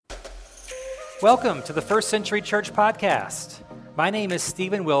Welcome to the First Century Church Podcast. My name is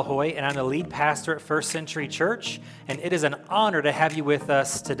Stephen Wilhoy, and I'm the lead pastor at First Century Church, and it is an honor to have you with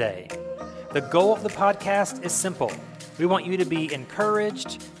us today. The goal of the podcast is simple. We want you to be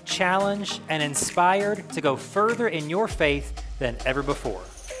encouraged, challenged, and inspired to go further in your faith than ever before.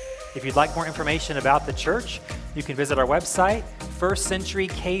 If you'd like more information about the church, you can visit our website,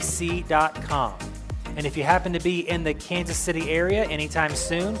 firstcenturykc.com. And if you happen to be in the Kansas City area anytime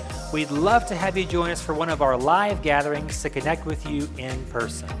soon, we'd love to have you join us for one of our live gatherings to connect with you in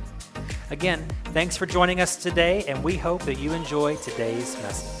person. Again, thanks for joining us today, and we hope that you enjoy today's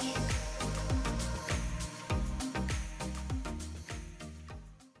message.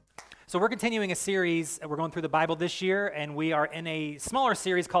 So we're continuing a series. We're going through the Bible this year, and we are in a smaller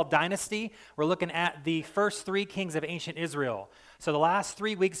series called Dynasty. We're looking at the first three kings of ancient Israel. So the last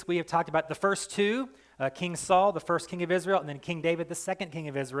 3 weeks, we have talked about the first two, King Saul, the first king of Israel, and then King David, the second king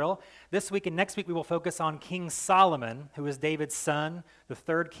of Israel. This week and next week, we will focus on King Solomon, who is David's son, the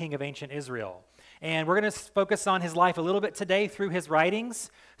third king of ancient Israel. And we're going to focus on his life a little bit today through his writings.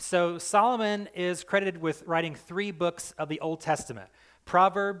 So Solomon is credited with writing 3 books of the Old Testament: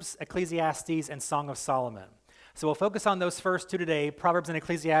 Proverbs, Ecclesiastes, and Song of Solomon. So we'll focus on those first two today, Proverbs and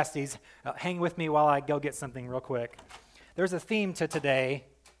Ecclesiastes. Hang with me while I go get something real quick. There's a theme to today.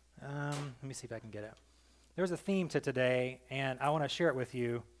 Let me see if I can get it. There's a theme to today, and I want to share it with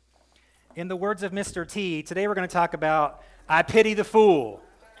you. In the words of Mr. T, today we're going to talk about I pity the fool.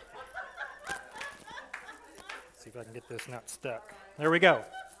 See if I can get this not stuck. There we go.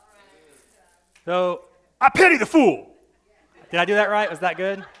 So, I pity the fool. Did I do that right? Was that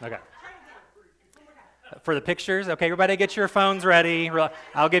good? Okay. For the pictures, okay, everybody get your phones ready.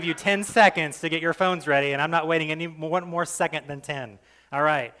 I'll give you 10 seconds to get your phones ready, and I'm not waiting one more second than 10. All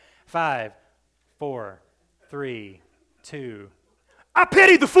right, 5, 4, 3, 2. I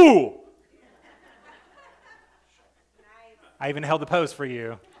pity the fool. I even held the pose for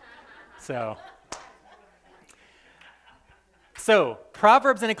you. So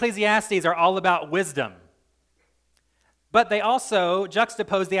Proverbs and Ecclesiastes are all about wisdom. But they also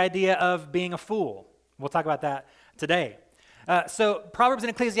juxtapose the idea of being a fool. We'll talk about that today. So Proverbs and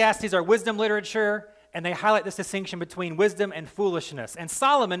Ecclesiastes are wisdom literature, and they highlight this distinction between wisdom and foolishness. And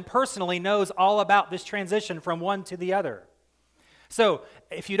Solomon personally knows all about this transition from one to the other. So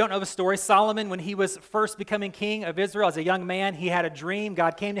if you don't know the story, Solomon, when he was first becoming king of Israel as a young man, he had a dream.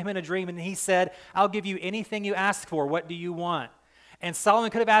 God came to him in a dream, and he said, I'll give you anything you ask for. What do you want? And Solomon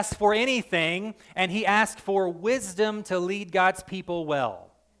could have asked for anything, and he asked for wisdom to lead God's people well.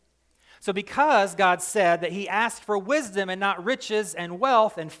 So because God said that he asked for wisdom and not riches and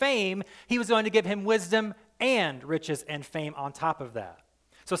wealth and fame, he was going to give him wisdom and riches and fame on top of that.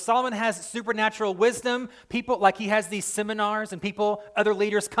 So Solomon has supernatural wisdom. People, like he has these seminars, and other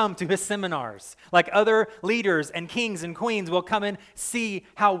leaders come to his seminars. Like other leaders and kings and queens will come and see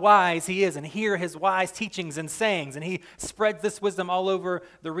how wise he is and hear his wise teachings and sayings, and he spreads this wisdom all over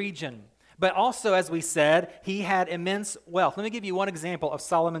the region. But also, as we said, he had immense wealth. Let me give you one example of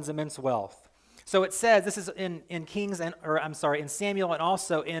Solomon's immense wealth. So it says, this is in Samuel and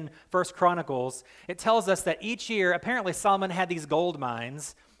also in 1 Chronicles, it tells us that each year, apparently Solomon had these gold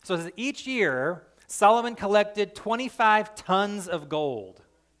mines. So it says each year, Solomon collected 25 tons of gold.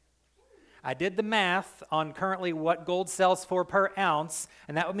 I did the math on currently what gold sells for per ounce,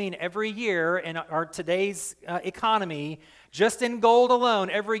 and that would mean every year in our today's economy, just in gold alone,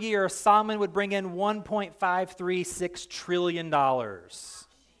 every year Solomon would bring in $1.536 trillion.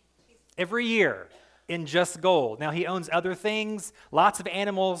 Every year in just gold. Now he owns other things, lots of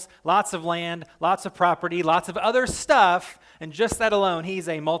animals, lots of land, lots of property, lots of other stuff, and just that alone, he's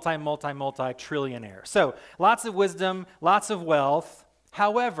a multi-trillionaire. So lots of wisdom, lots of wealth.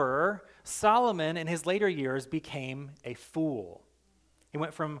 However, Solomon in his later years became a fool. He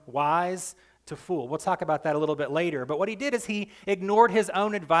went from wise to fool. We'll talk about that a little bit later. But what he did is he ignored his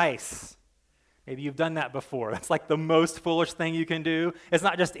own advice. Maybe you've done that before. That's like the most foolish thing you can do. It's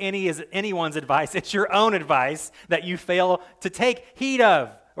not just anyone's advice. It's your own advice that you fail to take heed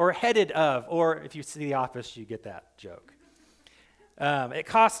of or headed of. Or if you see The Office, you get that joke. It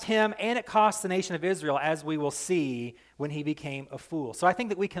cost him and it cost the nation of Israel, as we will see when he became a fool. So I think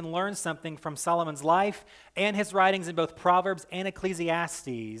that we can learn something from Solomon's life and his writings in both Proverbs and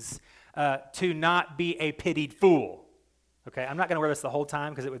Ecclesiastes to not be a pitied fool. Okay, I'm not going to wear this the whole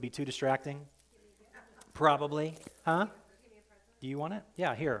time because it would be too distracting. Probably. Huh? Do you want it?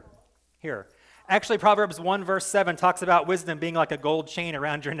 Yeah, here. Actually, Proverbs 1 verse 7 talks about wisdom being like a gold chain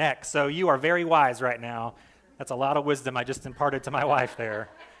around your neck. So you are very wise right now. That's a lot of wisdom I just imparted to my wife there.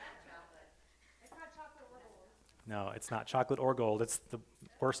 No, it's not chocolate or gold. It's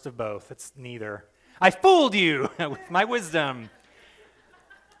Worst of both. It's neither. I fooled you with my wisdom.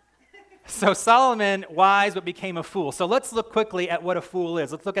 So Solomon, wise, but became a fool. So let's look quickly at what a fool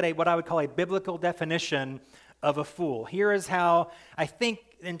is. Let's look at what I would call a biblical definition of a fool. Here is how I think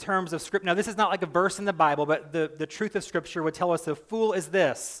in terms of Scripture. Now, this is not like a verse in the Bible, but the truth of Scripture would tell us a fool is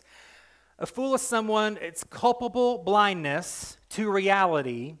this. A fool is someone, it's culpable blindness to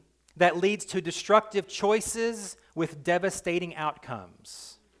reality that leads to destructive choices with devastating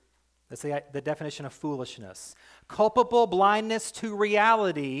outcomes. That's the definition of foolishness. Culpable blindness to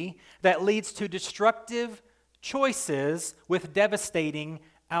reality that leads to destructive choices with devastating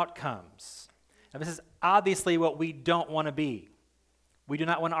outcomes. Now, this is obviously what we don't want to be. We do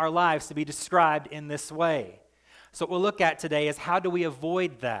not want our lives to be described in this way. So what we'll look at today is how do we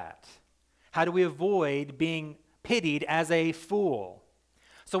avoid that? How do we avoid being pitied as a fool?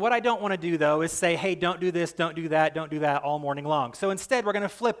 So what I don't want to do, though, is say, hey, don't do this, don't do that all morning long. So instead, we're going to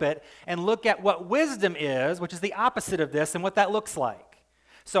flip it and look at what wisdom is, which is the opposite of this, and what that looks like.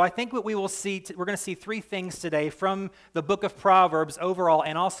 So I think what we will see, we're going to see three things today from the book of Proverbs overall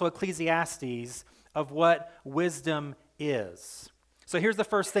and also Ecclesiastes of what wisdom is. So here's the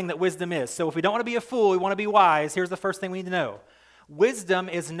first thing that wisdom is. So if we don't want to be a fool, we want to be wise, here's the first thing we need to know. Wisdom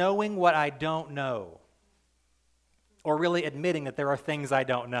is knowing what I don't know, or really admitting that there are things I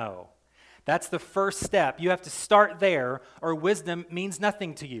don't know. That's the first step. You have to start there, or wisdom means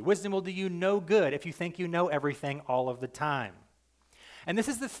nothing to you. Wisdom will do you no good if you think you know everything all of the time. And this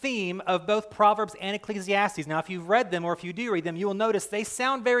is the theme of both Proverbs and Ecclesiastes. Now, if you've read them or if you do read them, you will notice they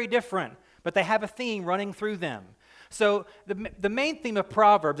sound very different, but they have a theme running through them. So the main theme of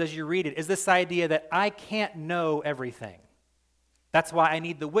Proverbs, as you read it, is this idea that I can't know everything. That's why I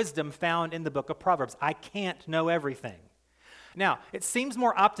need the wisdom found in the book of Proverbs. I can't know everything. Now, it seems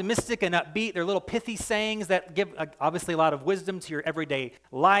more optimistic and upbeat. They're little pithy sayings that give obviously a lot of wisdom to your everyday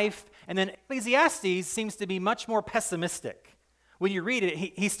life. And then Ecclesiastes seems to be much more pessimistic. When you read it,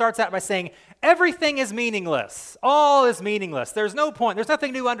 he starts out by saying, everything is meaningless. All is meaningless. There's no point. There's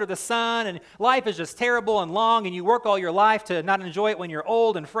nothing new under the sun, and life is just terrible and long, and you work all your life to not enjoy it when you're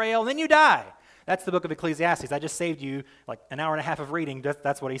old and frail, and then you die. That's the book of Ecclesiastes. I just saved you like an hour and a half of reading.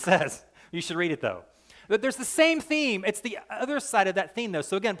 That's what he says. You should read it, though. But there's the same theme. It's the other side of that theme, though.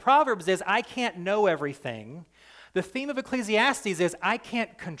 So again, Proverbs is, I can't know everything. The theme of Ecclesiastes is, I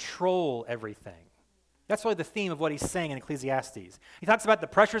can't control everything. That's really the theme of what he's saying in Ecclesiastes. He talks about the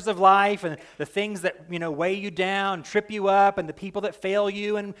pressures of life and the things that, weigh you down, trip you up, and the people that fail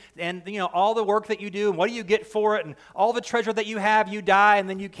you, and all the work that you do, and what do you get for it, and all the treasure that you have, you die, and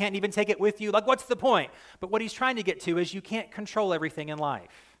then you can't even take it with you. Like, what's the point? But what he's trying to get to is you can't control everything in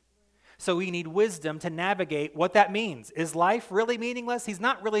life. So we need wisdom to navigate what that means. Is life really meaningless? He's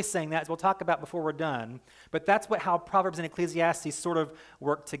not really saying that, as we'll talk about before we're done, but that's how Proverbs and Ecclesiastes sort of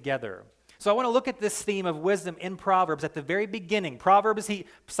work together. So I want to look at this theme of wisdom in Proverbs at the very beginning.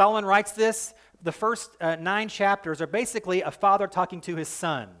 Solomon writes this. The first 9 chapters are basically a father talking to his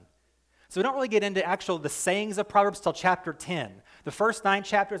son. So we don't really get into the sayings of Proverbs till chapter 10. The first 9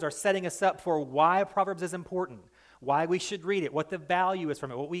 chapters are setting us up for why Proverbs is important, why we should read it, what the value is from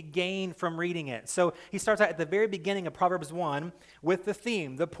it, what we gain from reading it. So he starts out at the very beginning of Proverbs 1 with the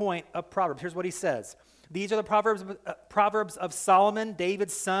theme, the point of Proverbs. Here's what he says. These are the Proverbs of Solomon,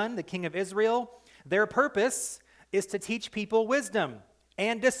 David's son, the king of Israel. Their purpose is to teach people wisdom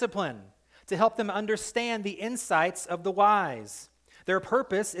and discipline, to help them understand the insights of the wise. Their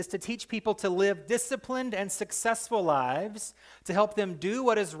purpose is to teach people to live disciplined and successful lives, to help them do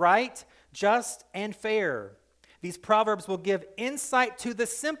what is right, just, and fair. These Proverbs will give insight to the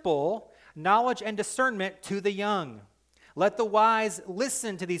simple, knowledge and discernment to the young. Let the wise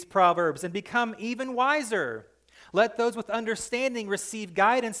listen to these Proverbs and become even wiser. Let those with understanding receive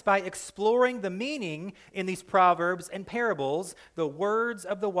guidance by exploring the meaning in these Proverbs and parables, the words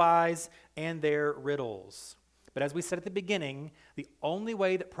of the wise and their riddles. But as we said at the beginning, the only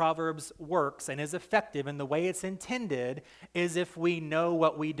way that Proverbs works and is effective in the way it's intended is if we know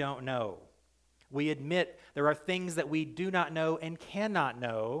what we don't know. We admit there are things that we do not know and cannot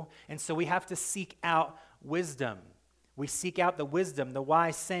know, and so we have to seek out wisdom. We seek out the wisdom, the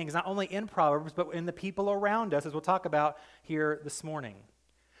wise sayings, not only in Proverbs, but in the people around us, as we'll talk about here this morning.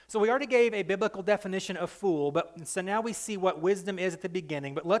 So we already gave a biblical definition of fool, so now we see what wisdom is at the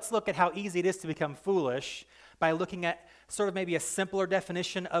beginning. But let's look at how easy it is to become foolish by looking at sort of maybe a simpler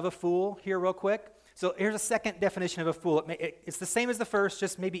definition of a fool here real quick. So here's a second definition of a fool. It's the same as the first,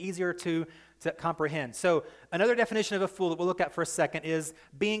 just maybe easier to comprehend. So another definition of a fool that we'll look at for a second is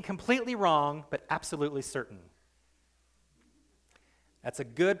being completely wrong, but absolutely certain. That's a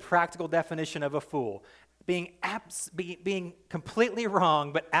good practical definition of a fool. being completely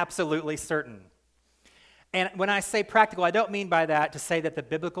wrong, but absolutely certain. And when I say practical, I don't mean by that to say that the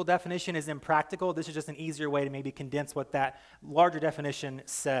biblical definition is impractical. This is just an easier way to maybe condense what that larger definition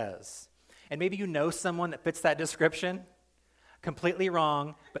says. And maybe you know someone that fits that description. Completely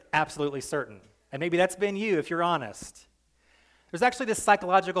wrong, but absolutely certain. And maybe that's been you if you're honest. There's actually this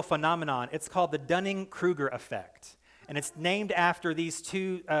psychological phenomenon. It's called the Dunning-Kruger effect. And it's named after these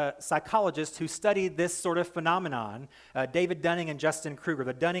two psychologists who studied this sort of phenomenon, David Dunning and Justin Kruger,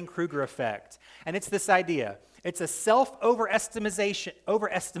 the Dunning-Kruger effect. And it's this idea. It's a self-overestimation,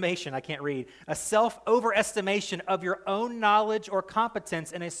 a self-overestimation of your own knowledge or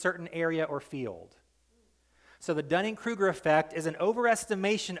competence in a certain area or field. So the Dunning-Kruger effect is an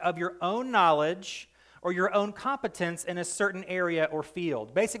overestimation of your own knowledge or your own competence in a certain area or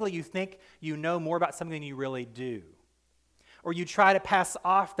field. Basically, you think you know more about something than you really do. Or you try to pass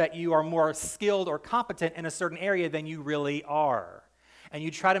off that you are more skilled or competent in a certain area than you really are. And you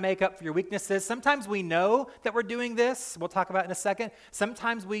try to make up for your weaknesses. Sometimes we know that we're doing this. We'll talk about it in a second.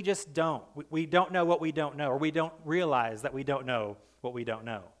 Sometimes we just don't. We don't know what we don't know, or we don't realize that we don't know what we don't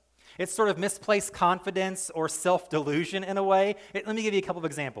know. It's sort of misplaced confidence or self-delusion in a way. Let me give you a couple of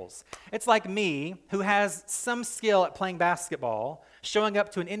examples. It's like me, who has some skill at playing basketball, showing up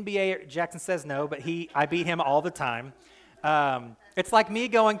to an NBA, Jackson says no, but I beat him all the time. It's like me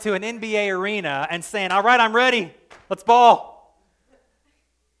going to an NBA arena and saying, all right, I'm ready, let's ball.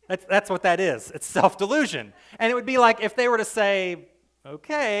 That's what that is. It's self-delusion. And it would be like if they were to say,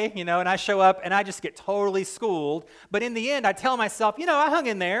 okay, and I show up and I just get totally schooled, but in the end I tell myself, I hung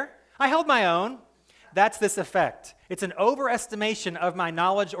in there. I held my own. That's this effect. It's an overestimation of my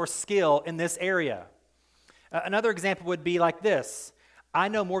knowledge or skill in this area. Another example would be like this. I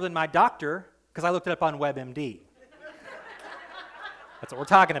know more than my doctor because I looked it up on WebMD. That's what we're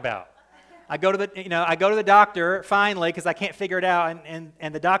talking about. I go to the doctor finally because I can't figure it out,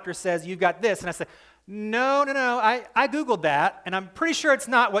 and the doctor says, you've got this. And I say, no, I Googled that, and I'm pretty sure it's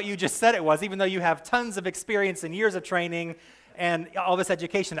not what you just said it was, even though you have tons of experience and years of training and all this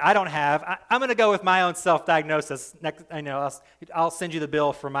education that I don't have. I'm going to go with my own self-diagnosis. Next, I'll send you the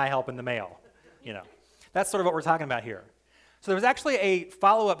bill for my help in the mail. That's sort of what we're talking about here. So there was actually a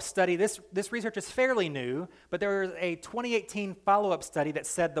follow-up study. This research is fairly new, but there was a 2018 follow-up study that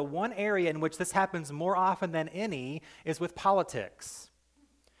said the one area in which this happens more often than any is with politics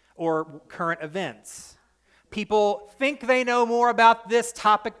or current events. People think they know more about this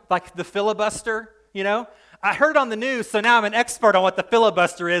topic, like the filibuster, I heard it on the news, so now I'm an expert on what the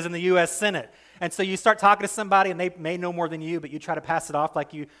filibuster is in the U.S. Senate. And so you start talking to somebody, and they may know more than you, but you try to pass it off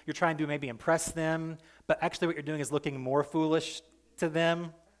like you're trying to maybe impress them. But actually what you're doing is looking more foolish to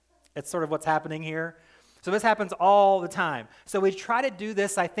them. It's sort of what's happening here. So this happens all the time. So we try to do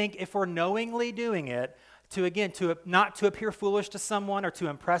this, I think, if we're knowingly doing it, to not to appear foolish to someone or to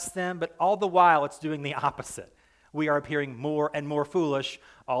impress them, but all the while it's doing the opposite. We are appearing more and more foolish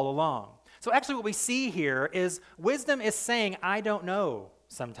all along. So actually what we see here is wisdom is saying, I don't know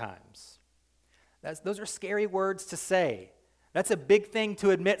sometimes. Those are scary words to say. That's a big thing to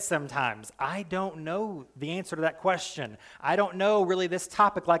admit sometimes. I don't know the answer to that question. I don't know really this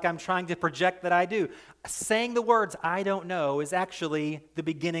topic like I'm trying to project that I do. Saying the words, I don't know, is actually the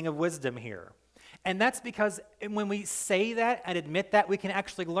beginning of wisdom here. And that's because when we say that and admit that, we can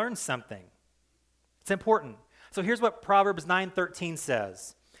actually learn something. It's important. So here's what Proverbs 9:13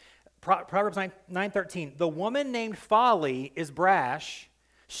 says. Proverbs 9:13, the woman named Folly is brash,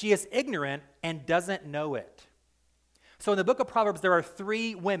 she is ignorant and doesn't know it. So in the book of Proverbs, there are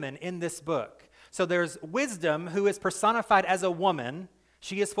 3 women in this book. So there's wisdom, who is personified as a woman.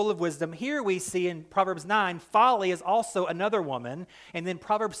 She is full of wisdom. Here we see in Proverbs 9, Folly is also another woman. And then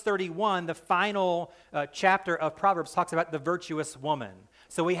Proverbs 31, the final chapter of Proverbs, talks about the virtuous woman.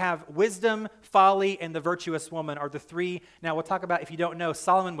 So we have wisdom, folly, and the virtuous woman are the 3. Now we'll talk about, if you don't know,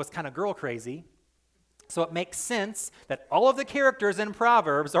 Solomon was kind of girl crazy. So it makes sense that all of the characters in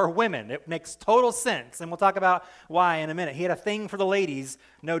Proverbs are women. It makes total sense. And we'll talk about why in a minute. He had a thing for the ladies,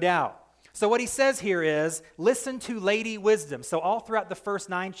 no doubt. So what he says here is, listen to Lady Wisdom. So all throughout the first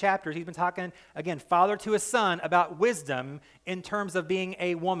 9 chapters, he's been talking, again, father to his son, about wisdom in terms of being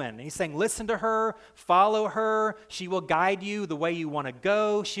a woman. And he's saying, listen to her, follow her. She will guide you the way you want to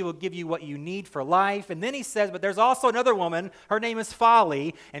go. She will give you what you need for life. And then he says, but there's also another woman. Her name is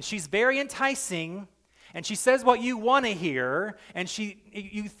Folly, and she's very enticing. And she says what you want to hear, and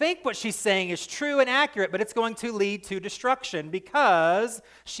you think what she's saying is true and accurate, but it's going to lead to destruction because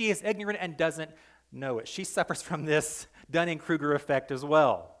she is ignorant and doesn't know it. She suffers from this Dunning-Kruger effect as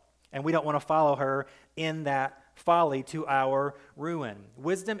well, and we don't want to follow her in that folly to our ruin.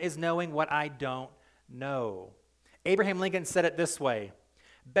 Wisdom is knowing what I don't know. Abraham Lincoln said it this way: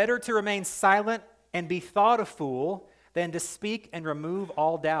 better to remain silent and be thought a fool than to speak and remove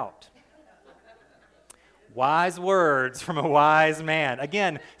all doubt. Wise words from a wise man.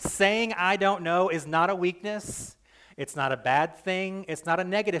 Again, saying I don't know is not a weakness. It's not a bad thing. It's not a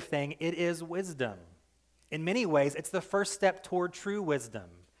negative thing. It is wisdom. In many ways, it's the first step toward true wisdom.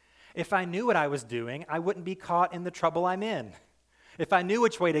 If I knew what I was doing, I wouldn't be caught in the trouble I'm in. If I knew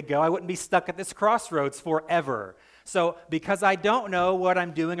which way to go, I wouldn't be stuck at this crossroads forever. So because I don't know what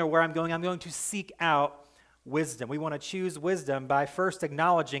I'm doing or where I'm going to seek out wisdom. We want to choose wisdom by first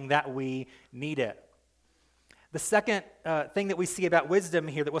acknowledging that we need it. The second thing that we see about wisdom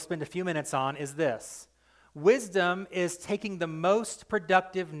here that we'll spend a few minutes on is this. Wisdom is taking the most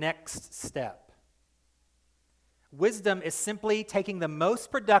productive next step. Wisdom is simply taking the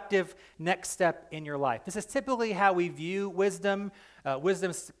most productive next step in your life. This is typically how we view wisdom.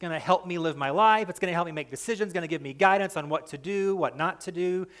 Wisdom's going to help me live my life. It's going to help me make decisions, going to give me guidance on what to do, what not to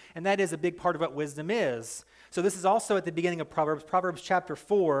do, and that is a big part of what wisdom is. So this is also at the beginning of Proverbs. Proverbs chapter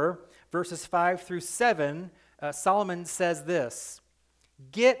 4, verses 5 through 7, Solomon says this: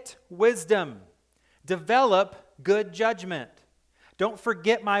 get wisdom, develop good judgment. Don't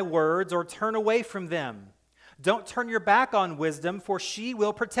forget my words or turn away from them. Don't turn your back on wisdom, for she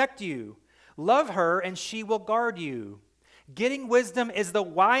will protect you. Love her, and she will guard you. Getting wisdom is the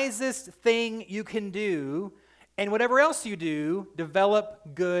wisest thing you can do, and whatever else you do,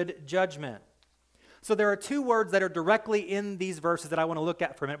 develop good judgment. So there are two words that are directly in these verses that I want to look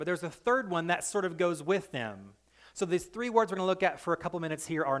at for a minute, but there's a third one that sort of goes with them. So these three words we're going to look at for a couple minutes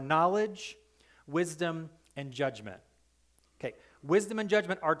here are knowledge, wisdom, and judgment. Okay, wisdom and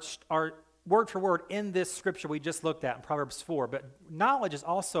judgment are word for word in this scripture we just looked at in Proverbs 4, but knowledge is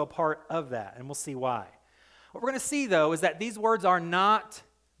also a part of that, and we'll see why. What we're going to see, though, is that these words are not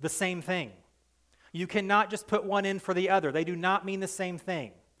the same thing. You cannot just put one in for the other. They do not mean the same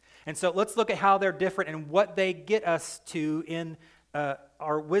thing. And so let's look at how they're different and what they get us to in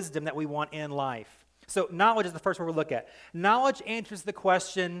our wisdom that we want in life. So knowledge is the first word we'll look at. Knowledge answers the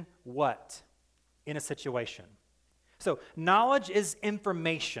question, what, in a situation. So knowledge is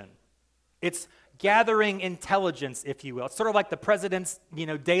information. It's gathering intelligence, if you will. It's sort of like the president's,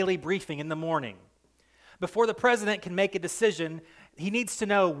 daily briefing in the morning. Before the president can make a decision, he needs to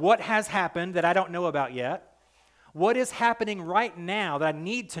know what has happened that I don't know about yet. What is happening right now that I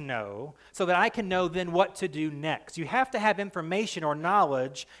need to know so that I can know then what to do next? You have to have information or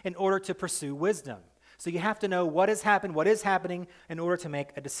knowledge in order to pursue wisdom. So you have to know what has happened, what is happening in order to make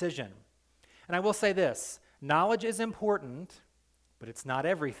a decision. And I will say this, knowledge is important, but it's not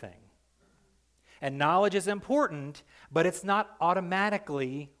everything. And knowledge is important, but it's not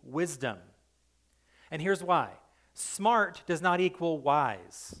automatically wisdom. And here's why. Smart does not equal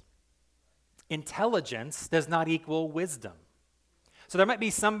wise. Intelligence does not equal wisdom. So there might be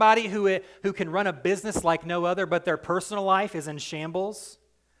somebody who can run a business like no other, but their personal life is in shambles.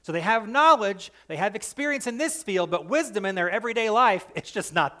 So they have knowledge, they have experience in this field, but wisdom in their everyday life, it's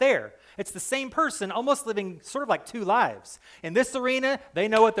just not there. It's the same person almost living sort of like two lives. In this arena, they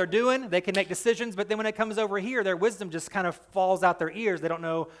know what they're doing, they can make decisions, but then when it comes over here, their wisdom just kind of falls out their ears. They don't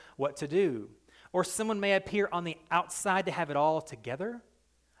know what to do. Or someone may appear on the outside to have it all together,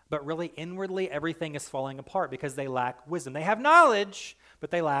 but really inwardly everything is falling apart because they lack wisdom. They have knowledge,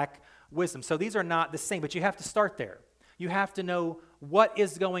 but they lack wisdom. So these are not the same, but you have to start there. You have to know what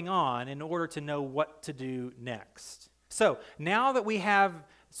is going on in order to know what to do next. So now that we have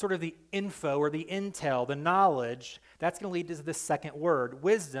sort of the info or the intel, the knowledge, that's going to lead to the second word,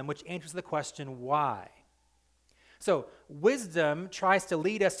 wisdom, which answers the question, why? So wisdom tries to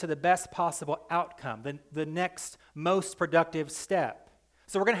lead us to the best possible outcome, the next most productive step.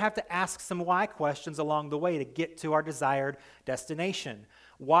 So we're going to have to ask some why questions along the way to get to our desired destination.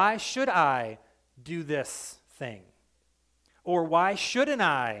 Why should I do this thing? Or why shouldn't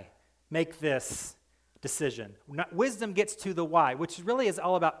I make this decision? Wisdom gets to the why, which really is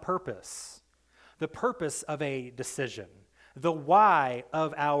all about purpose. The purpose of a decision. The why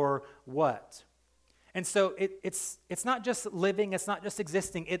of our what. And so it's not just living, it's not just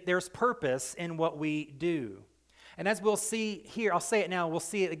existing. There's purpose in what we do. And as we'll see here, I'll say it now, we'll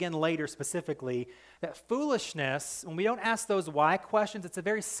see it again later specifically, that foolishness, when we don't ask those why questions, it's a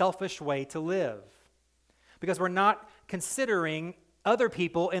very selfish way to live. Because we're not considering other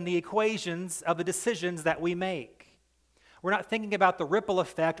people in the equations of the decisions that we make. We're not thinking about the ripple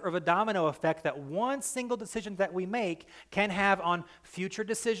effect or the domino effect that one single decision that we make can have on future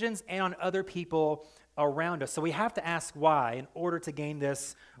decisions and on other people around us. So we have to ask why in order to gain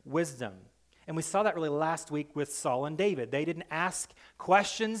this wisdom. And we saw that really last week with Saul and David. They didn't ask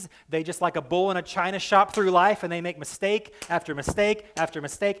questions. They just like a bull in a china shop through life, and they make mistake after mistake after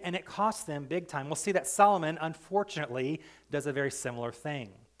mistake, and it costs them big time. We'll see that Solomon, unfortunately, does a very similar thing.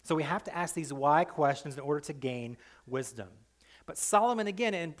 So we have to ask these why questions in order to gain wisdom. But Solomon,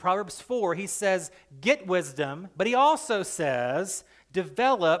 again, in Proverbs 4, he says, get wisdom, but he also says,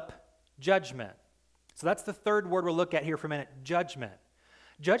 develop judgment. So that's the third word we'll look at here for a minute, judgment.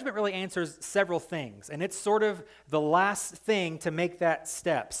 Judgment really answers several things, and it's sort of the last thing to make that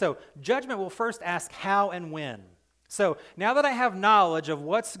step. So judgment will first ask how and when. So now that I have knowledge of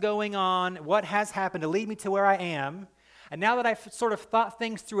what's going on, what has happened to lead me to where I am, and now that I've sort of thought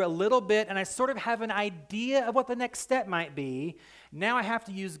things through a little bit and I sort of have an idea of what the next step might be, now I have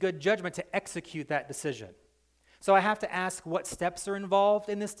to use good judgment to execute that decision. So I have to ask what steps are involved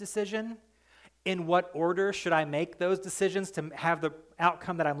in this decision. In what order should I make those decisions to have the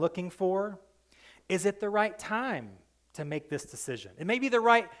outcome that I'm looking for? Is it the right time to make this decision? It may be the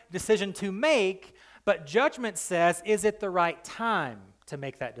right decision to make, but judgment says, is it the right time to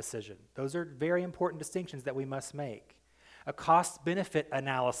make that decision? Those are very important distinctions that we must make. A cost-benefit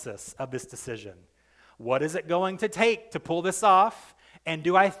analysis of this decision. What is it going to take to pull this off? And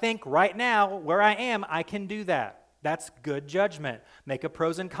do I think right now, where I am, I can do that? That's good judgment. Make a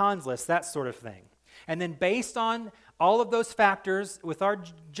pros and cons list, that sort of thing. And then based on all of those factors, with our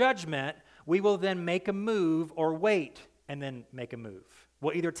judgment, we will then make a move or wait and then make a move.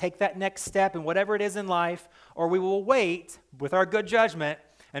 We'll either take that next step in whatever it is in life, or we will wait with our good judgment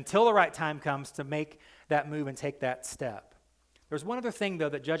until the right time comes to make that move and take that step. There's one other thing, though,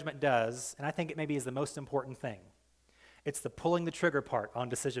 that judgment does, and I think it maybe is the most important thing. It's the pulling the trigger part on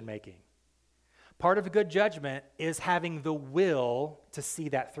decision making. Part of a good judgment is having the will to see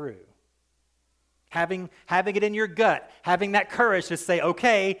that through. Having it in your gut, having that courage to say,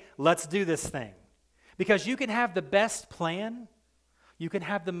 okay, let's do this thing. Because you can have the best plan, you can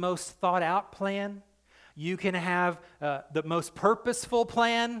have the most thought out plan, you can have the most purposeful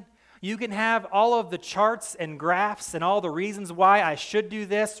plan, you can have all of the charts and graphs and all the reasons why I should do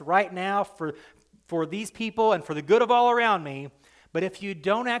this right now for these people and for the good of all around me. But if you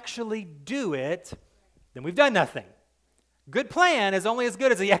don't actually do it, then we've done nothing. Good plan is only as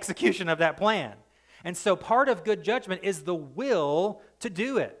good as the execution of that plan. And so part of good judgment is the will to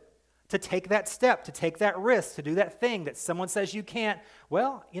do it, to take that step, to take that risk, to do that thing that someone says you can't.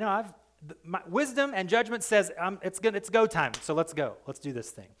 Well, my wisdom and judgment says it's go time, so let's go. Let's do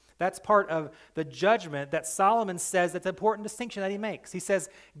this thing. That's part of the judgment that Solomon says that's an important distinction that he makes. He says,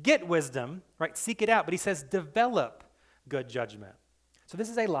 get wisdom, right? Seek it out, but he says, develop good judgment. So this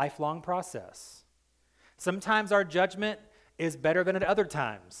is a lifelong process. Sometimes our judgment is better than at other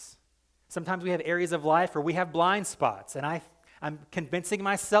times. Sometimes we have areas of life where we have blind spots, and I'm convincing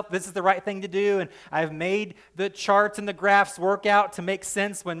myself this is the right thing to do, and I've made the charts and the graphs work out to make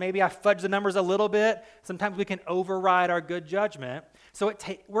sense when maybe I fudge the numbers a little bit. Sometimes we can override our good judgment. So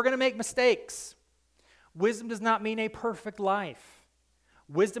we're going to make mistakes. Wisdom does not mean a perfect life.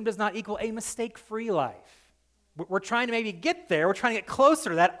 Wisdom does not equal a mistake-free life. We're trying to maybe get there. We're trying to get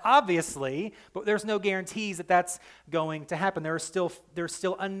closer to that, obviously, but there's no guarantees that that's going to happen. There's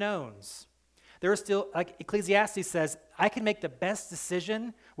still unknowns. There are still, like Ecclesiastes says, I can make the best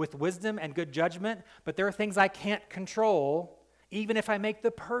decision with wisdom and good judgment, but there are things I can't control, even if I make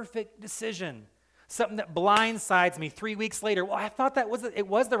the perfect decision. Something that blindsides me 3 weeks later. Well, I thought it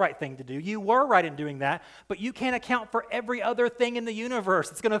was the right thing to do. You were right in doing that, but you can't account for every other thing in the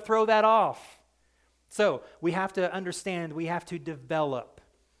universe. It's going to throw that off. So we have to understand, we have to develop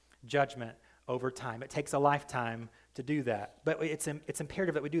judgment over time. It takes a lifetime to do that, but it's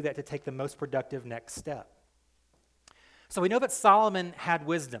imperative that we do that to take the most productive next step. So we know that Solomon had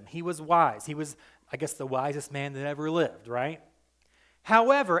wisdom. He was wise. He was, I guess, the wisest man that ever lived, right?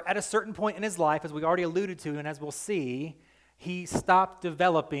 However, at a certain point in his life, as we already alluded to and as we'll see, he stopped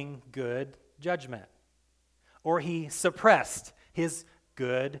developing good judgment, or he suppressed his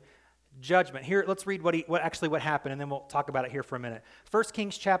good judgment. Here, let's read what happened, and then we'll talk about it here for a minute. 1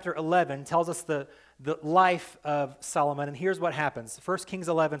 Kings chapter 11 tells us the life of Solomon, and here's what happens. 1 Kings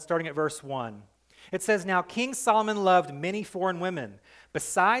 11, starting at verse 1. It says, now King Solomon loved many foreign women.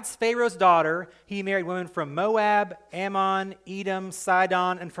 Besides Pharaoh's daughter, he married women from Moab, Ammon, Edom,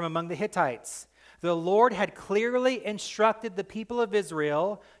 Sidon, and from among the Hittites. The Lord had clearly instructed the people of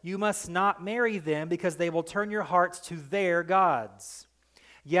Israel, you must not marry them because they will turn your hearts to their gods.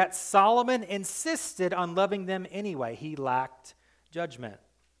 Yet Solomon insisted on loving them anyway. He lacked judgment.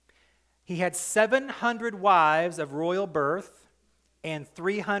 He had 700 wives of royal birth and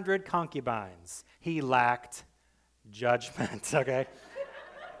 300 concubines. He lacked judgment, okay?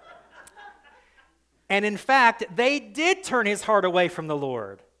 And in fact, they did turn his heart away from the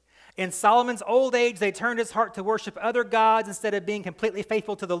Lord. In Solomon's old age, they turned his heart to worship other gods instead of being completely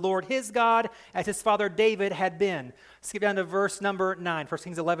faithful to the Lord his God, as his father David had been. Skip down to verse number 9, 1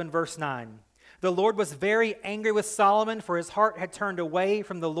 Kings 11, verse 9. The Lord was very angry with Solomon, for his heart had turned away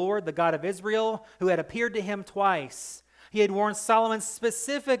from the Lord, the God of Israel, who had appeared to him twice. He had warned Solomon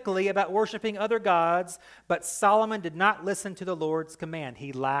specifically about worshiping other gods, but Solomon did not listen to the Lord's command.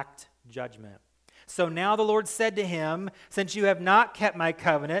 He lacked judgment. So now the Lord said to him, since you have not kept my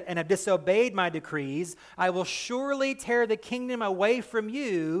covenant and have disobeyed my decrees, I will surely tear the kingdom away from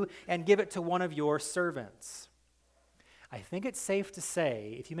you and give it to one of your servants. I think it's safe to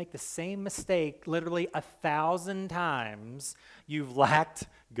say, if you make the same mistake literally 1,000 times, you've lacked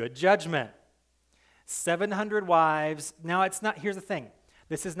good judgment. 700 wives. Now, here's the thing.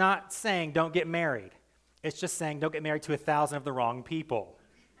 This is not saying don't get married. It's just saying don't get married to 1,000 of the wrong people.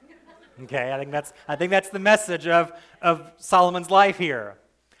 Okay, I think that's the message of Solomon's life here.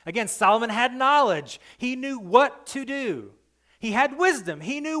 Again, Solomon had knowledge. He knew what to do. He had wisdom.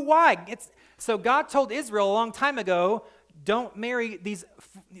 He knew why. So God told Israel a long time ago, don't marry these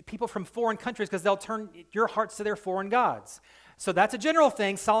people from foreign countries because they'll turn your hearts to their foreign gods. So that's a general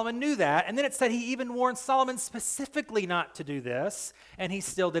thing. Solomon knew that. And then it said he even warned Solomon specifically not to do this, and he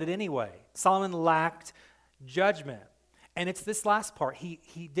still did it anyway. Solomon lacked judgment. And it's this last part.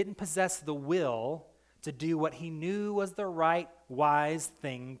 He didn't possess the will to do what he knew was the right, wise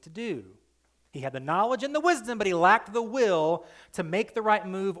thing to do. He had the knowledge and the wisdom, but he lacked the will to make the right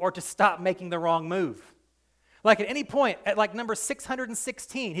move or to stop making the wrong move. Like at any point, at like number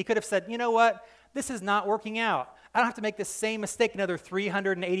 616, he could have said, you know what? This is not working out. I don't have to make the same mistake another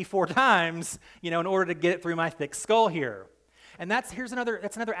 384 times, in order to get it through my thick skull here. And that's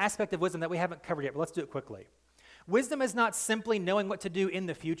another aspect of wisdom that we haven't covered yet, but let's do it quickly. Wisdom is not simply knowing what to do in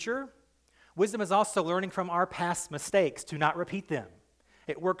the future. Wisdom is also learning from our past mistakes to not repeat them.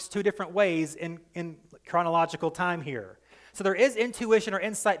 It works two different ways in chronological time here. So there is intuition or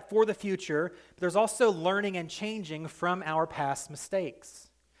insight for the future, but there's also learning and changing from our past mistakes.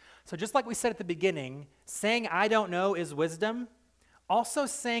 So just like we said at the beginning, saying I don't know is wisdom. Also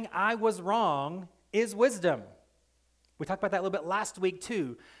saying I was wrong is wisdom. We talked about that a little bit last week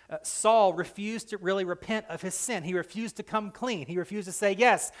too. Saul refused to really repent of his sin. He refused to come clean. He refused to say,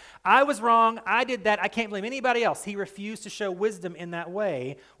 yes, I was wrong. I did that. I can't blame anybody else. He refused to show wisdom in that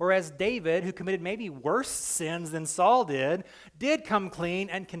way. Whereas David, who committed maybe worse sins than Saul did come clean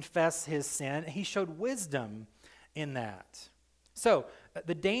and confess his sin. He showed wisdom in that. So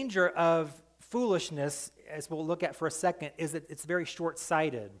the danger of foolishness, as we'll look at for a second, is that it's very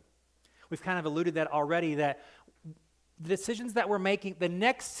short-sighted. We've kind of alluded that already, that the decisions that we're making, the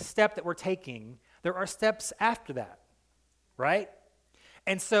next step that we're taking, there are steps after that, right?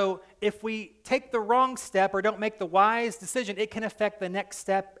 And so if we take the wrong step or don't make the wise decision, it can affect the next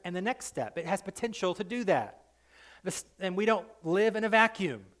step and the next step. It has potential to do that. And we don't live in a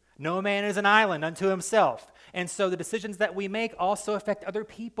vacuum. No man is an island unto himself. And so the decisions that we make also affect other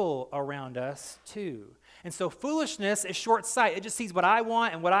people around us too. And so foolishness is short sight. It just sees what I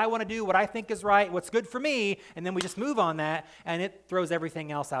want and what I want to do, what I think is right, what's good for me, and then we just move on that, and it throws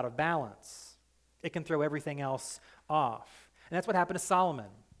everything else out of balance. It can throw everything else off. And that's what happened to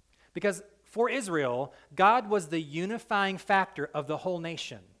Solomon. Because for Israel, God was the unifying factor of the whole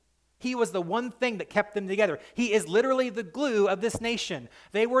nation. He was the one thing that kept them together. He is literally the glue of this nation.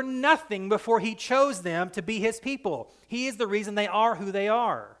 They were nothing before he chose them to be his people. He is the reason they are who they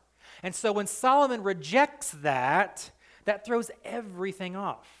are. And so when Solomon rejects that throws everything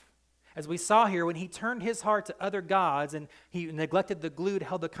off. As we saw here, when he turned his heart to other gods and he neglected the glue that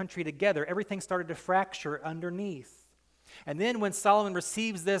held the country together, everything started to fracture underneath. And then when Solomon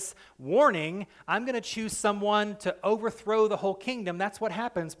receives this warning, I'm going to choose someone to overthrow the whole kingdom, that's what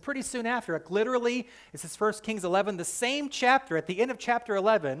happens pretty soon after. Like literally, this is 1 Kings 11, the same chapter, at the end of chapter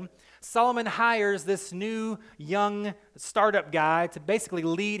 11, Solomon hires this new young startup guy to basically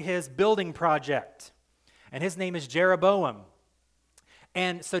lead his building project. And his name is Jeroboam.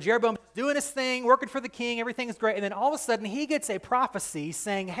 And so Jeroboam's doing his thing, working for the king, everything is great. And then all of a sudden he gets a prophecy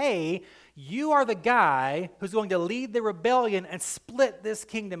saying, hey, you are the guy who's going to lead the rebellion and split this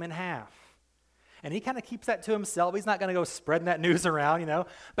kingdom in half. And he kind of keeps that to himself. He's not going to go spreading that news around,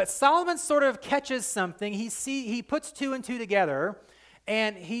 But Solomon sort of catches something. He puts two and two together,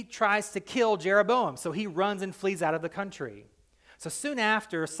 and he tries to kill Jeroboam. So he runs and flees out of the country. So soon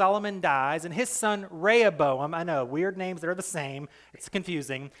after, Solomon dies, and his son Rehoboam, I know, weird names, they're the same, it's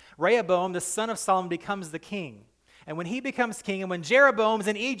confusing. Rehoboam, the son of Solomon, becomes the king. And when he becomes king, and when Jeroboam's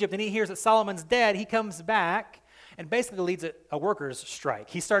in Egypt and he hears that Solomon's dead, he comes back, and basically leads a workers' strike.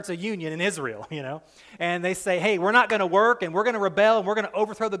 He starts a union in Israel, and they say, hey, we're not going to work, and we're going to rebel, and we're going to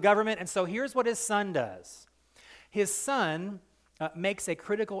overthrow the government. And so here's what his son does. His son makes a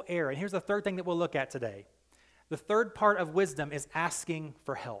critical error. And here's the third thing that we'll look at today. The third part of wisdom is asking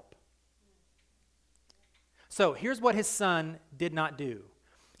for help. So here's what his son did not do.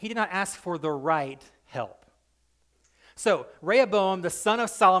 He did not ask for the right help. So Rehoboam, the son of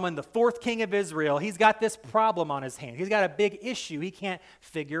Solomon, the fourth king of Israel, he's got this problem on his hands. He's got a big issue he can't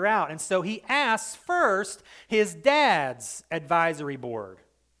figure out. And so he asks first his dad's advisory board.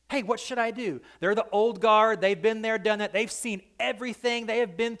 Hey, what should I do? They're the old guard. They've been there, done that. They've seen everything. They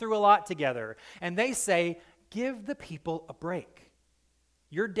have been through a lot together. And they say, give the people a break.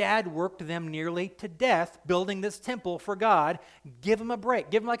 Your dad worked them nearly to death building this temple for God. Give them a break.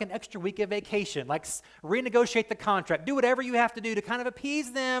 Give them like an extra week of vacation. Like renegotiate the contract. Do whatever you have to do to kind of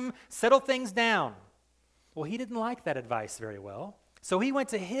appease them, settle things down. Well, he didn't like that advice very well. So he went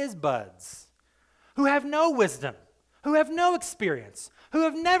to his buds who have no wisdom, who have no experience, who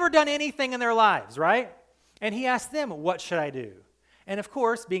have never done anything in their lives, right? And he asked them, what should I do? And of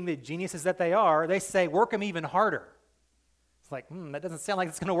course, being the geniuses that they are, they say, work them even harder. It's like, that doesn't sound like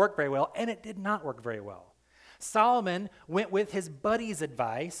it's going to work very well. And it did not work very well. Solomon went with his buddy's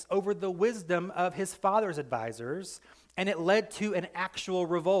advice over the wisdom of his father's advisors, and it led to an actual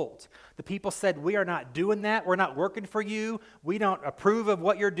revolt. The people said, we are not doing that. We're not working for you. We don't approve of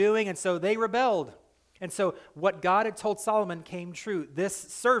what you're doing. And so they rebelled. And so what God had told Solomon came true. This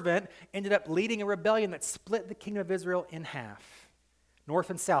servant ended up leading a rebellion that split the kingdom of Israel in half,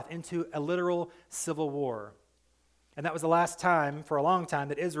 north and south, into a literal civil war. And that was the last time, for a long time,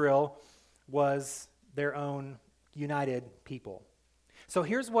 that Israel was their own united people. So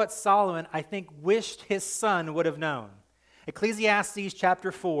here's what Solomon, I think, wished his son would have known. Ecclesiastes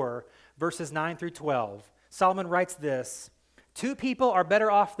chapter 4, verses 9 through 12. Solomon writes this, 2 people are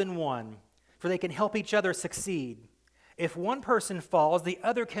better off than one, for they can help each other succeed. If one person falls, the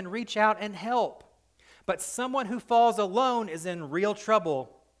other can reach out and help. But someone who falls alone is in real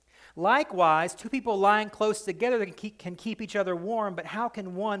trouble. Likewise, 2 people lying close together can keep each other warm, but how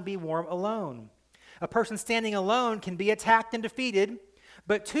can one be warm alone? A person standing alone can be attacked and defeated,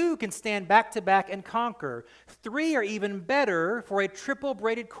 but 2 can stand back to back and conquer. 3 are even better, for a triple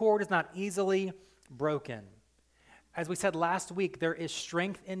braided cord is not easily broken. As we said last week, there is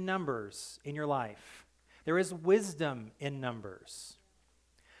strength in numbers in your life. There is wisdom in numbers.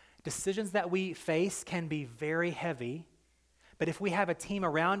 Decisions that we face can be very heavy, but if we have a team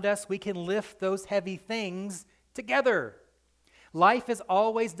around us, we can lift those heavy things together. Life is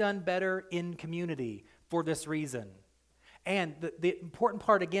always done better in community for this reason. And the important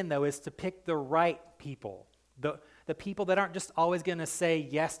part, again, though, is to pick the right people. The people that aren't just always going to say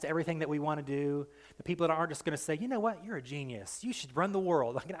yes to everything that we want to do. The people that aren't just going to say, you know what, you're a genius. You should run the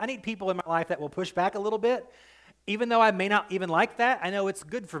world. I need people in my life that will push back a little bit. Even though I may not even like that, I know it's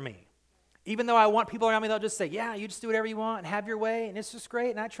good for me. Even though I want people around me, they'll just say, yeah, you just do whatever you want and have your way, and it's just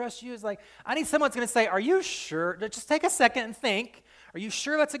great, and I trust you. It's like, I need someone that's going to say, are you sure? Just take a second and think. Are you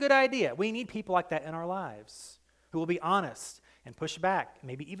sure that's a good idea? We need people like that in our lives who will be honest and push back, and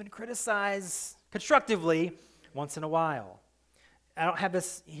maybe even criticize constructively once in a while. I don't have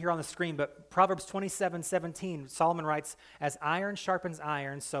this here on the screen, but Proverbs 27:17, Solomon writes, as iron sharpens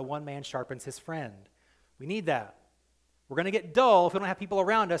iron, so one man sharpens his friend. We need that. We're going to get dull if we don't have people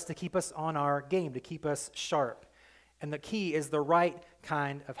around us to keep us on our game, to keep us sharp. And the key is the right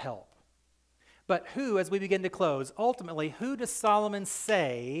kind of help. But who, as we begin to close, ultimately, who does Solomon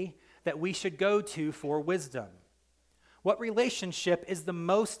say that we should go to for wisdom? What relationship is the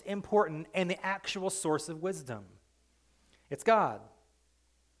most important and the actual source of wisdom? It's God.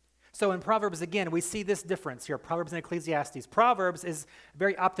 So in Proverbs, again, we see this difference here, Proverbs and Ecclesiastes. Proverbs is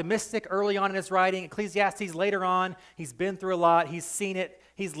very optimistic early on in his writing. Ecclesiastes later on, he's been through a lot, he's seen it,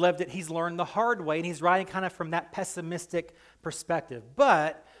 he's lived it, he's learned the hard way, and he's writing kind of from that pessimistic perspective.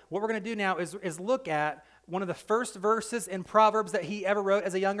 But what we're going to do now is look at one of the first verses in Proverbs that he ever wrote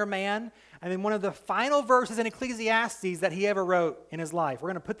as a younger man, and then one of the final verses in Ecclesiastes that he ever wrote in his life. We're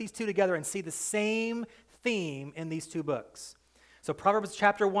going to put these two together and see the same theme in these two books. So Proverbs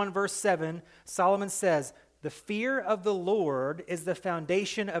chapter 1, verse 7, Solomon says, the fear of the Lord is the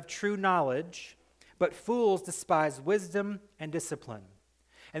foundation of true knowledge, but fools despise wisdom and discipline.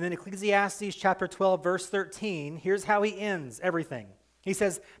 And then Ecclesiastes chapter 12, verse 13, here's how he ends everything. He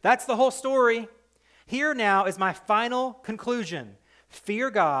says, that's the whole story. Here now is my final conclusion.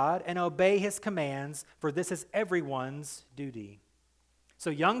 Fear God and obey his commands, for this is everyone's duty. So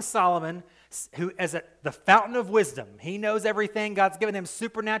young Solomon who is the fountain of wisdom. He knows everything. God's given him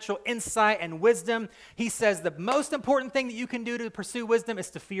supernatural insight and wisdom. He says the most important thing that you can do to pursue wisdom is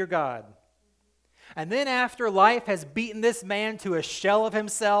to fear God. And then after life has beaten this man to a shell of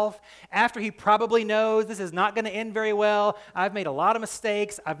himself, after he probably knows this is not going to end very well, I've made a lot of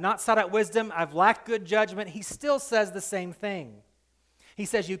mistakes, I've not sought out wisdom, I've lacked good judgment, he still says the same thing. He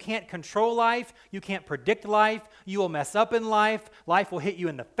says you can't control life, you can't predict life, you will mess up in life, life will hit you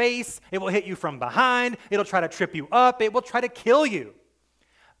in the face, it will hit you from behind, it'll try to trip you up, it will try to kill you.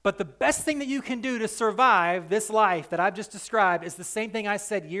 But the best thing that you can do to survive this life that I've just described is the same thing I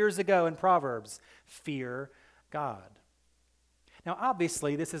said years ago in Proverbs: fear God. Now,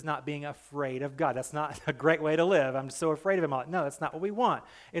 obviously, this is not being afraid of God. That's not a great way to live. I'm so afraid of him. No, that's not what we want.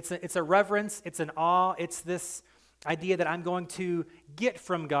 It's a reverence, it's an awe, it's this idea that I'm going to get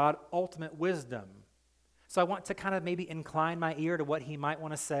from God ultimate wisdom. So I want to kind of maybe incline my ear to what he might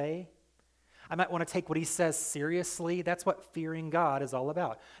want to say. I might want to take what he says seriously. That's what fearing God is all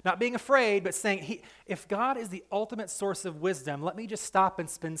about. Not being afraid, but saying, if God is the ultimate source of wisdom, let me just stop and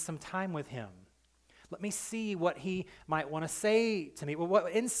spend some time with him. Let me see what he might want to say to me,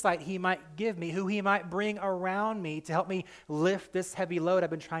 what insight he might give me, who he might bring around me to help me lift this heavy load I've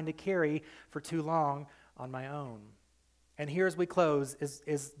been trying to carry for too long on my own. And here as we close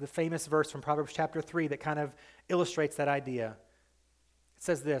is the famous verse from Proverbs chapter 3 that kind of illustrates that idea. It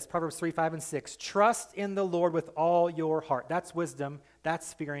says this, Proverbs 3, 5, and 6, trust in the Lord with all your heart. That's wisdom.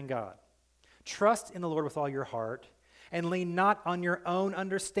 That's fearing God. Trust in the Lord with all your heart and lean not on your own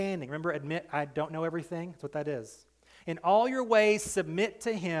understanding. Remember, admit, I don't know everything. That's what that is. In all your ways, submit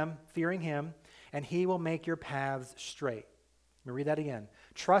to him, fearing him, and he will make your paths straight. Let me read that again.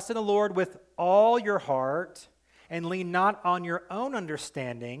 Trust in the Lord with all your heart and lean not on your own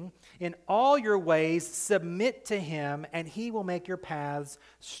understanding. In all your ways, submit to him, and he will make your paths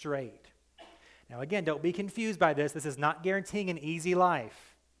straight. Now again, don't be confused by this. This is not guaranteeing an easy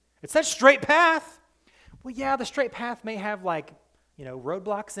life. It says straight path. Well, yeah, the straight path may have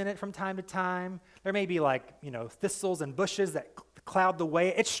roadblocks in it from time to time. There may be thistles and bushes that cloud the way.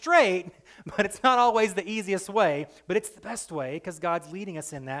 It's straight, but it's not always the easiest way, but it's the best way because God's leading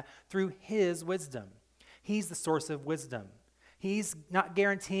us in that through his wisdom. He's the source of wisdom. He's not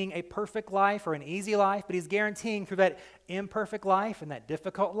guaranteeing a perfect life or an easy life, but he's guaranteeing through that imperfect life and that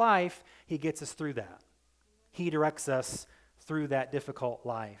difficult life, he gets us through that. He directs us through that difficult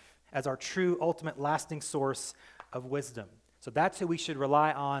life as our true, ultimate, lasting source of wisdom. So that's who we should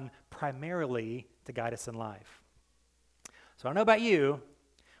rely on primarily to guide us in life. So I don't know about you,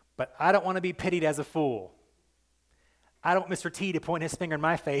 but I don't want to be pitied as a fool. I don't want Mr. T to point his finger in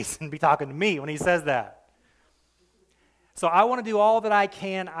my face and be talking to me when he says that. So I want to do all that I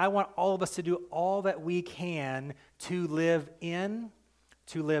can. I want all of us to do all that we can to live in,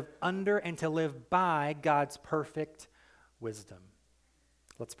 to live under, and to live by God's perfect wisdom.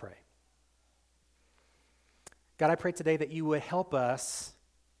 Let's pray. God, I pray today that you would help us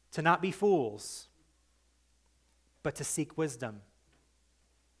to not be fools, but to seek wisdom.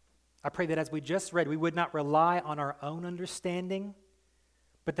 I pray that as we just read, we would not rely on our own understanding,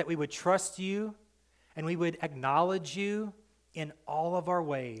 but that we would trust you and we would acknowledge you in all of our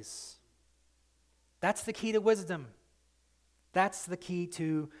ways. That's the key to wisdom. That's the key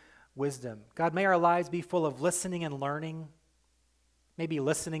to wisdom. God, may our lives be full of listening and learning, maybe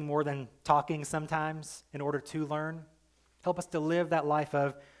listening more than talking sometimes in order to learn. Help us to live that life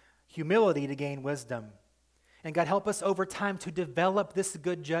of humility to gain wisdom. And God, help us over time to develop this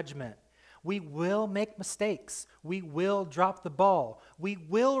good judgment. We will make mistakes. We will drop the ball. We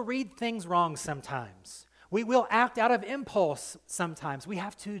will read things wrong sometimes. We will act out of impulse sometimes. We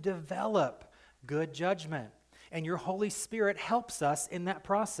have to develop good judgment. And your Holy Spirit helps us in that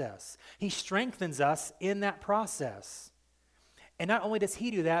process. He strengthens us in that process. And not only does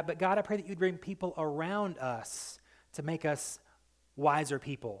he do that, but God, I pray that you'd bring people around us to make us wiser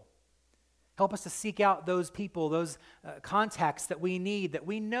people. Help us to seek out those people, those contacts that we need, that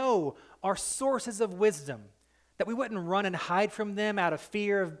we know are sources of wisdom, that we wouldn't run and hide from them out of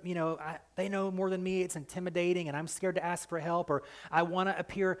fear of, they know more than me, it's intimidating, and I'm scared to ask for help, or I want to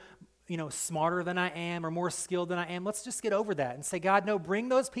appear, smarter than I am or more skilled than I am. Let's just get over that and say, God, no, bring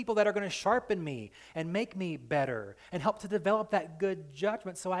those people that are going to sharpen me and make me better and help to develop that good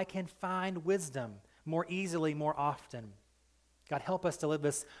judgment so I can find wisdom more easily, more often. God, help us to live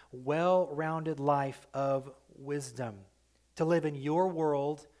this well-rounded life of wisdom, to live in your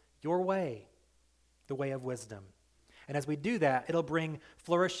world, your way, the way of wisdom. And as we do that, it'll bring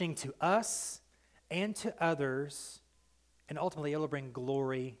flourishing to us and to others, and ultimately it'll bring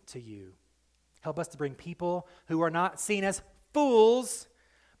glory to you. Help us to bring people who are not seen as fools,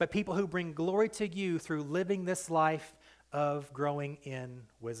 but people who bring glory to you through living this life of growing in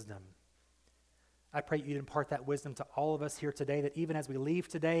wisdom. I pray you'd impart that wisdom to all of us here today, that even as we leave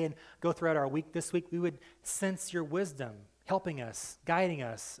today and go throughout our week this week, we would sense your wisdom, helping us, guiding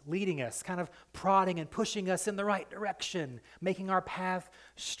us, leading us, kind of prodding and pushing us in the right direction, making our path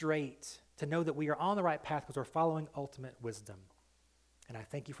straight, to know that we are on the right path because we're following ultimate wisdom. And I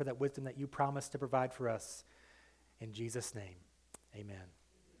thank you for that wisdom that you promised to provide for us. In Jesus' name, amen.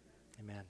 Amen.